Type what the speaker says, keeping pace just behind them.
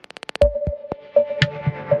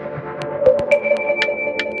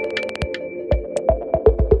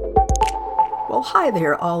Hi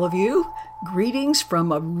there, all of you. Greetings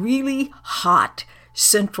from a really hot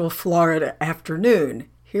Central Florida afternoon.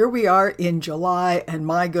 Here we are in July, and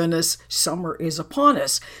my goodness, summer is upon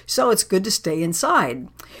us, so it's good to stay inside.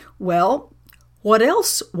 Well, what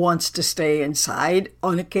else wants to stay inside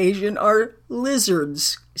on occasion are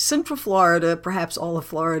lizards. Central Florida, perhaps all of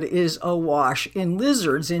Florida, is awash in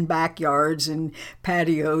lizards in backyards and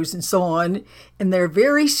patios and so on. And they're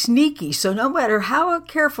very sneaky. So no matter how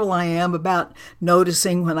careful I am about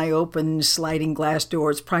noticing when I open sliding glass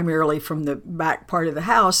doors, primarily from the back part of the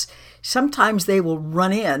house, sometimes they will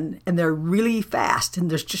run in and they're really fast. And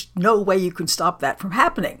there's just no way you can stop that from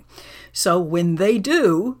happening. So when they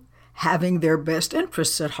do, having their best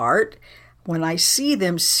interests at heart, when I see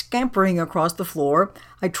them scampering across the floor,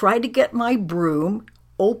 I try to get my broom,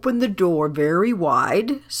 open the door very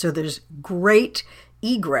wide so there's great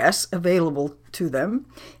egress available to them,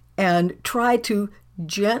 and try to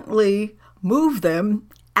gently move them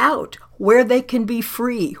out where they can be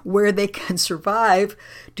free, where they can survive.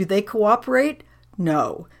 Do they cooperate?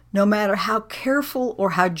 No. No matter how careful or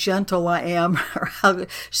how gentle I am or how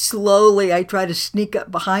slowly I try to sneak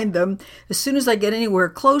up behind them, as soon as I get anywhere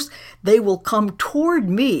close, they will come toward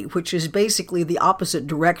me, which is basically the opposite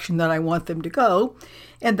direction that I want them to go.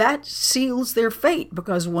 And that seals their fate,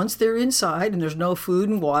 because once they're inside and there's no food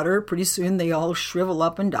and water, pretty soon they all shrivel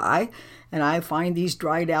up and die. And I find these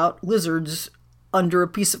dried out lizards under a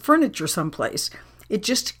piece of furniture someplace. It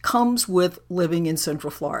just comes with living in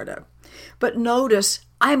Central Florida. But notice,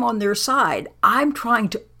 I'm on their side. I'm trying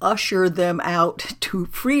to usher them out to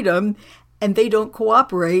freedom, and they don't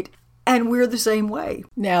cooperate, and we're the same way.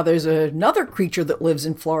 Now, there's another creature that lives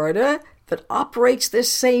in Florida that operates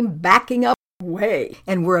this same backing up way,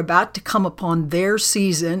 and we're about to come upon their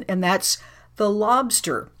season, and that's the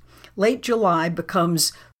lobster. Late July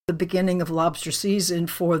becomes the beginning of lobster season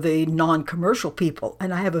for the non-commercial people.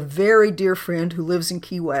 And I have a very dear friend who lives in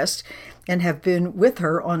Key West and have been with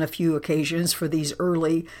her on a few occasions for these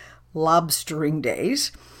early lobstering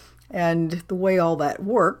days. And the way all that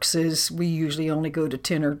works is we usually only go to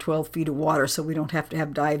 10 or 12 feet of water, so we don't have to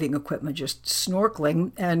have diving equipment, just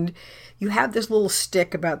snorkeling. And you have this little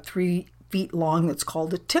stick about 3 feet long that's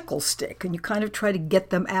called a tickle stick. And you kind of try to get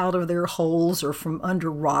them out of their holes or from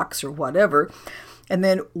under rocks or whatever. And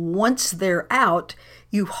then once they're out,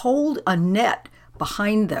 you hold a net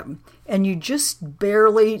behind them and you just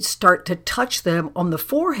barely start to touch them on the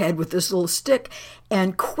forehead with this little stick.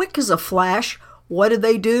 And quick as a flash, what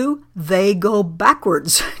do? They go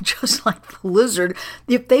backwards, just like the lizard.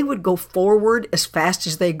 If they would go forward as fast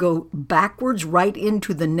as they go backwards right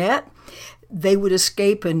into the net, they would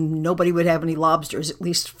escape and nobody would have any lobsters, at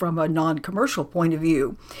least from a non-commercial point of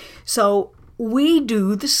view. So we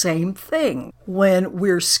do the same thing. When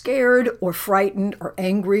we're scared or frightened or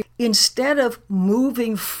angry, instead of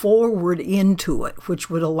moving forward into it, which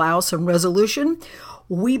would allow some resolution,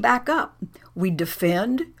 we back up. We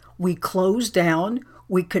defend, we close down,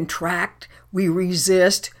 we contract, we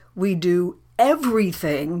resist, we do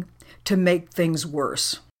everything to make things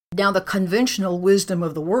worse. Now, the conventional wisdom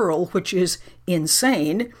of the world, which is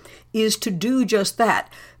insane, is to do just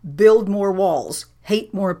that. Build more walls,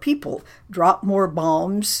 hate more people, drop more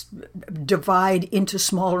bombs, divide into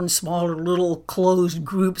smaller and smaller little closed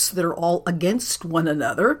groups that are all against one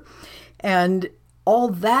another. And all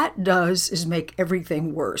that does is make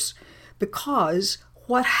everything worse. Because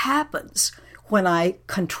what happens when I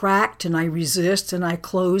contract and I resist and I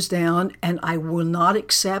close down and I will not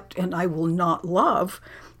accept and I will not love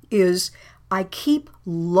is I keep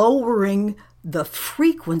lowering the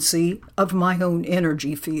frequency of my own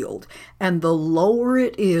energy field. And the lower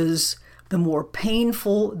it is, the more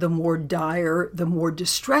painful, the more dire, the more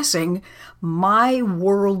distressing my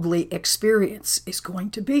worldly experience is going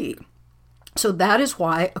to be. So that is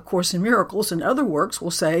why A Course in Miracles and other works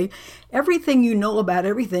will say everything you know about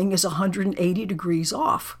everything is 180 degrees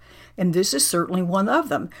off. And this is certainly one of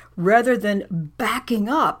them. Rather than backing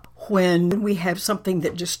up when we have something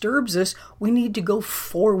that disturbs us, we need to go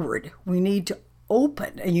forward. We need to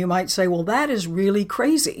open. And you might say, well, that is really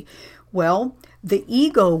crazy. Well, the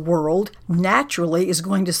ego world naturally is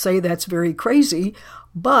going to say that's very crazy,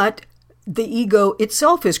 but the ego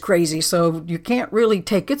itself is crazy, so you can't really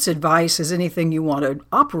take its advice as anything you want to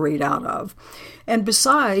operate out of. And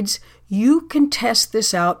besides, you can test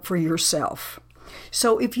this out for yourself.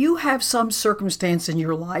 So if you have some circumstance in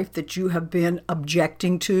your life that you have been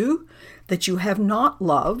objecting to, that you have not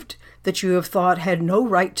loved, that you have thought had no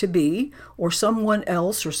right to be, or someone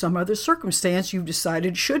else or some other circumstance you've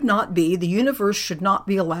decided should not be, the universe should not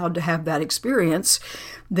be allowed to have that experience,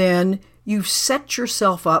 then you've set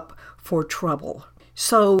yourself up for trouble.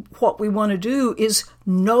 So what we want to do is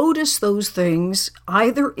notice those things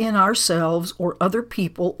either in ourselves or other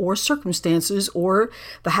people or circumstances or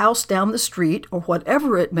the house down the street or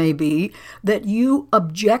whatever it may be that you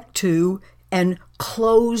object to and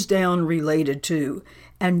close down related to.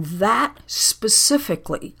 And that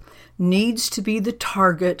specifically needs to be the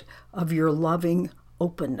target of your loving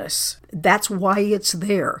openness. That's why it's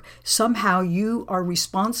there. Somehow you are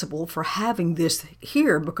responsible for having this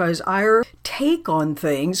here because our take on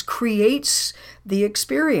things creates the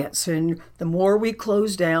experience. And the more we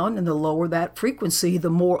close down and the lower that frequency, the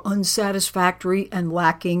more unsatisfactory and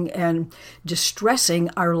lacking and distressing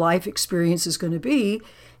our life experience is going to be.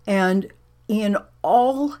 And in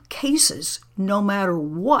all cases, no matter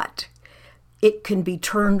what, it can be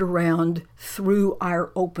turned around through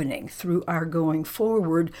our opening, through our going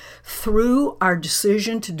forward, through our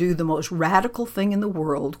decision to do the most radical thing in the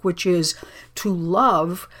world, which is to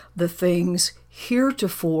love the things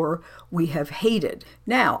heretofore we have hated.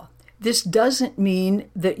 Now, this doesn't mean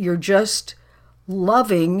that you're just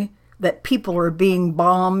loving that people are being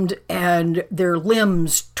bombed and their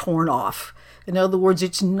limbs torn off. In other words,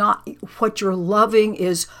 it's not what you're loving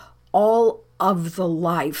is all of the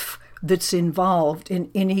life that's involved in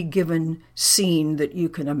any given scene that you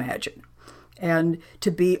can imagine. And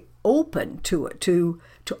to be open to it, to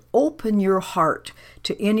open your heart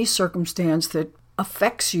to any circumstance that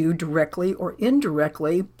affects you directly or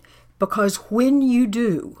indirectly, because when you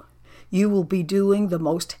do, you will be doing the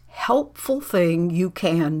most helpful thing you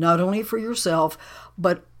can, not only for yourself,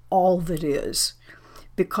 but all that is.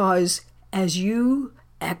 Because as you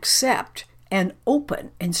accept and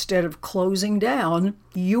open instead of closing down,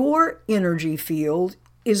 your energy field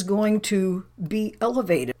is going to be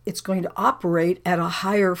elevated. It's going to operate at a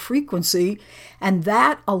higher frequency, and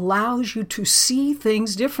that allows you to see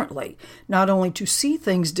things differently. Not only to see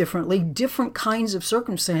things differently, different kinds of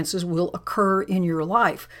circumstances will occur in your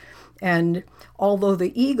life. And although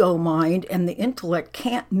the ego mind and the intellect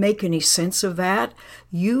can't make any sense of that,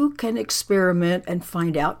 you can experiment and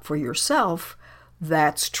find out for yourself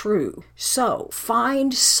that's true. So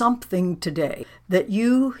find something today that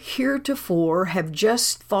you heretofore have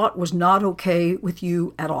just thought was not okay with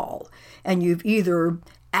you at all. And you've either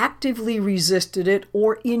actively resisted it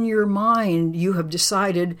or in your mind you have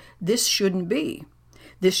decided this shouldn't be.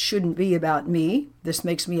 This shouldn't be about me. This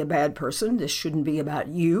makes me a bad person. This shouldn't be about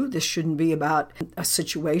you. This shouldn't be about a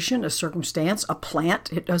situation, a circumstance, a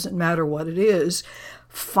plant. It doesn't matter what it is.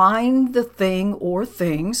 Find the thing or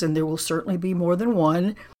things, and there will certainly be more than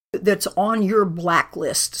one, that's on your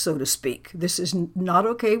blacklist, so to speak. This is not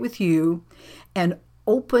okay with you, and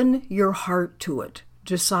open your heart to it.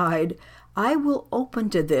 Decide, I will open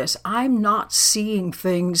to this. I'm not seeing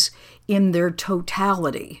things in their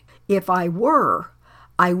totality. If I were,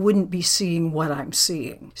 I wouldn't be seeing what I'm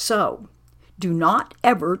seeing. So, do not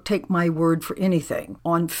ever take my word for anything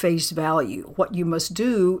on face value. What you must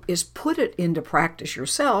do is put it into practice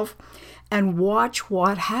yourself and watch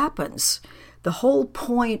what happens. The whole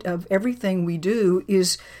point of everything we do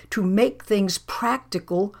is to make things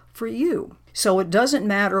practical for you. So it doesn't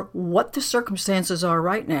matter what the circumstances are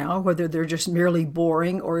right now, whether they're just merely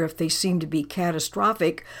boring or if they seem to be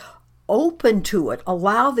catastrophic. Open to it.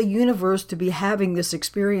 Allow the universe to be having this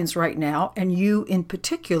experience right now, and you in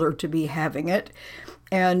particular to be having it,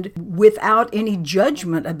 and without any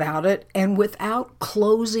judgment about it, and without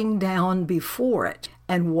closing down before it.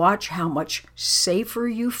 And watch how much safer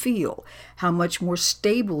you feel, how much more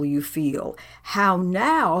stable you feel, how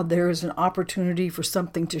now there is an opportunity for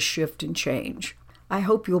something to shift and change. I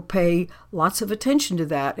hope you'll pay lots of attention to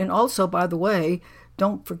that. And also, by the way,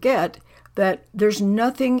 don't forget that there's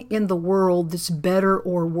nothing in the world that's better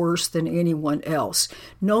or worse than anyone else.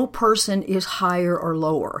 No person is higher or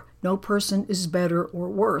lower. No person is better or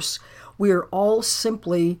worse. We are all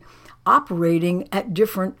simply operating at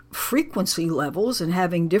different frequency levels and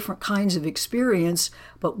having different kinds of experience,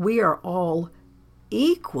 but we are all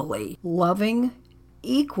equally loving,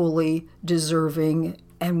 equally deserving,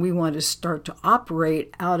 and we want to start to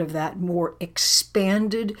operate out of that more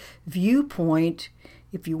expanded viewpoint.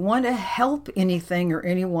 If you want to help anything or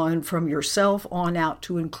anyone from yourself on out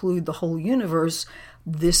to include the whole universe,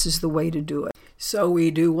 this is the way to do it. So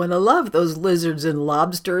we do want to love those lizards and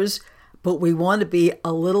lobsters, but we want to be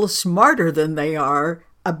a little smarter than they are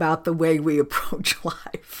about the way we approach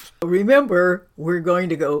life. Remember, we're going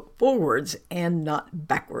to go forwards and not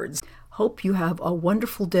backwards. Hope you have a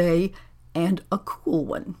wonderful day and a cool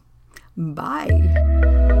one.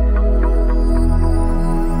 Bye.